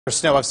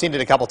Snow. I've seen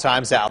it a couple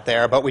times out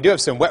there, but we do have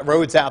some wet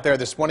roads out there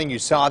this morning. You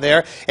saw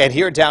there, and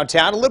here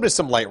downtown a little bit of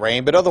some light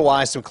rain, but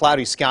otherwise some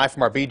cloudy sky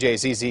from our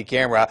BJZZ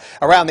camera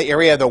around the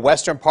area of the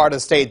western part of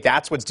the state.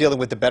 That's what's dealing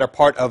with the better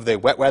part of the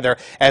wet weather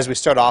as we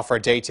start off our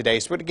day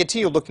today. So we're going to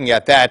continue looking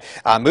at that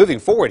moving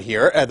forward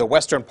here. The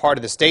western part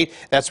of the state,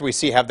 that's where we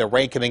see have the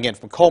rain coming in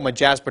from Coleman,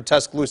 Jasper,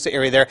 Tuscaloosa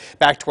area there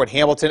back toward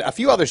Hamilton. A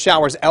few other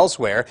showers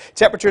elsewhere.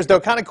 Temperatures though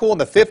kind of cool in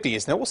the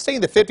 50s. Now we'll stay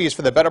in the 50s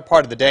for the better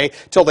part of the day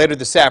till later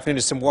this afternoon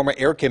as some warmer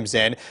air comes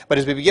in. But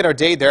as we begin our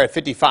day there at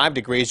 55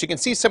 degrees, you can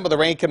see some of the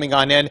rain coming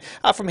on in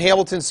from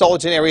Hamilton,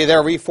 Sullivan area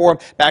there, Reform,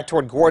 back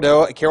toward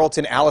Gordo,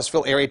 Carrollton,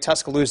 Aliceville area,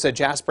 Tuscaloosa,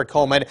 Jasper,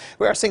 Coleman.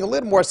 We are seeing a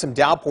little more some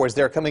downpours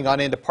there coming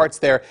on into parts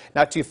there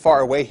not too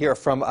far away here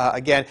from,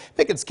 again,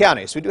 Pickens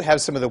County. So we do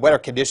have some of the wetter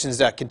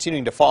conditions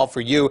continuing to fall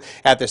for you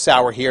at this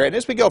hour here. And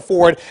as we go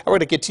forward, we're going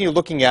to continue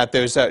looking at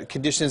those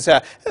conditions,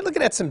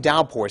 looking at some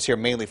downpours here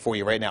mainly for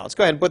you right now. Let's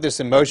go ahead and put this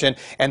in motion.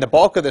 And the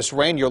bulk of this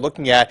rain you're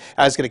looking at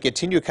is going to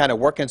continue kind of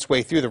working its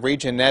way through the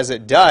region. And as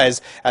it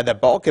does, the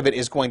bulk of it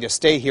is going to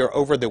stay here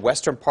over the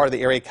western part of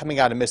the area coming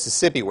out of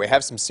Mississippi. We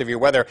have some severe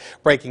weather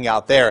breaking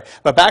out there.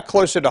 But back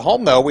closer to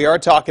home, though, we are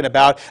talking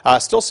about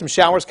still some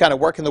showers kind of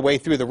working the way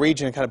through the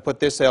region and kind of put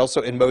this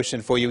also in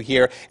motion for you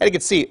here. And you can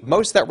see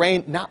most of that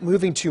rain not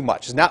moving too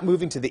much. It's not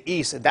moving to the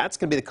east. And that's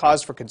going to be the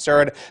cause for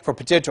concern for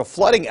potential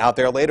flooding out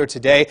there later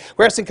today.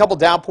 We're seeing a couple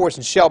downpours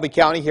in Shelby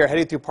County here,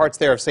 heading through parts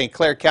there of St.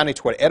 Clair County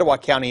toward Etowah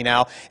County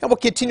now. And we'll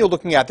continue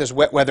looking at this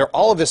wet weather.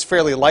 All of this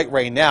fairly light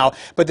rain now.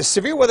 But the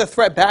severe weather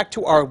threat back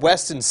to our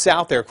west and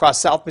south there across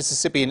South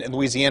Mississippi and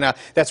Louisiana.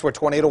 That's where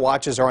tornado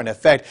watches are in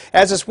effect.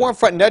 As this warm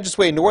front nudges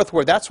way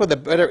northward, that's where the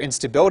better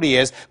instability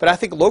is. But I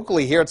think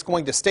locally here it's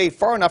going to stay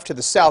far enough to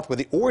the south where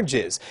the orange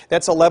is.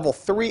 That's a level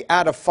 3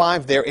 out of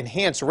 5 there,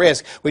 enhanced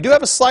risk. We do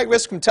have a slight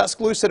risk from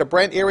Tuscaloosa to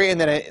Brent area and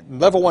then a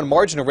level 1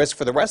 marginal risk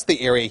for the rest of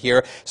the area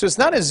here. So it's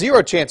not a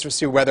zero chance for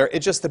severe weather.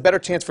 It's just the better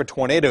chance for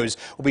tornadoes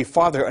will be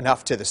farther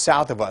enough to the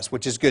south of us,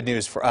 which is good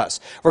news for us.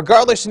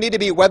 Regardless, you need to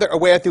be weather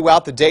aware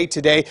throughout the day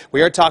today.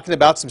 We are talking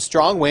about some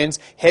strong winds,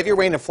 heavy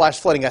rain and flash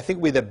flooding. I think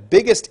will be the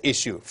biggest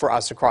issue for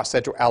us across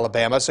central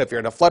Alabama. So if you're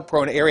in a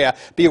flood-prone area,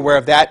 be aware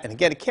of that. And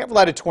again, it can't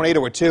rely on a tornado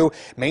or two,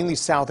 mainly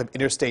south of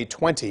Interstate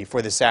 20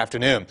 for this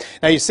afternoon.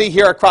 Now you see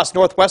here across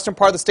northwestern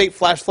part of the state,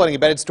 flash flooding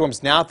embedded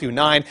storms now through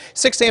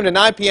 6 a.m. to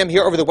 9 p.m.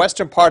 here over the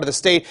western part of the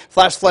state,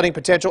 flash flooding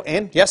potential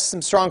and yes,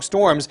 some strong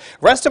storms.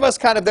 Rest of us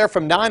kind of there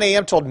from 9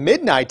 a.m. till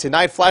midnight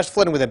tonight, flash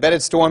flooding with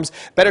embedded storms.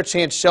 Better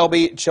chance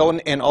Shelby,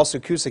 Chilton, and also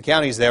Coosa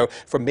counties there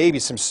for maybe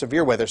some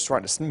severe weather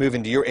starting to move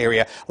into your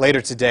area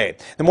later today.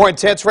 The more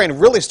intense rain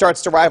really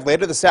starts to arrive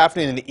later this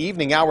afternoon in the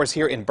evening hours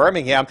here in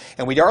Birmingham,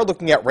 and we are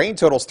looking at rain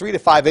totals 3 to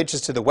 5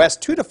 inches to the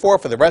west, 2 to 4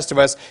 for the rest of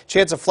us.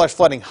 Chance of flash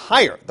flooding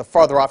higher the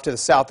farther off to the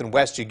south and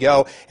west you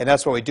go, and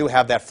that's why we do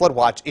have that flood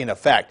watch in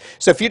effect.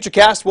 So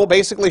Futurecast will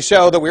basically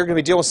show that we're going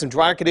to be dealing with some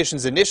drier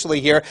conditions initially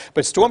here,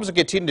 but storms will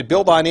continue to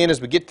build on in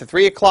as we get to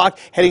 3 o'clock,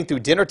 heading through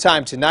dinner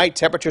time tonight.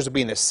 Temperatures will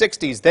be in the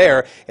 60s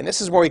there, and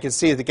this is where we can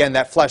see again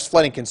that flash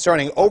flooding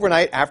concerning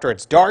overnight after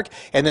it's dark,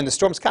 and then the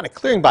storm's kind of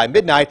clearing by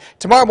midnight.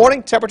 Tomorrow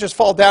morning, temperatures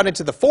fall down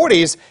into the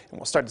 40s, and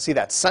we'll start to see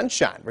that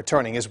sunshine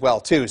returning as well,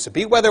 too. So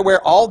be weather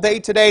aware all day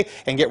today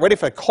and get ready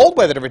for the cold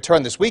weather to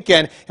return this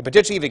weekend, and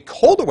potentially even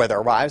colder weather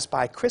arrives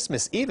by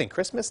Christmas Eve and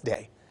Christmas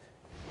Day.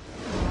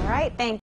 All right, thanks.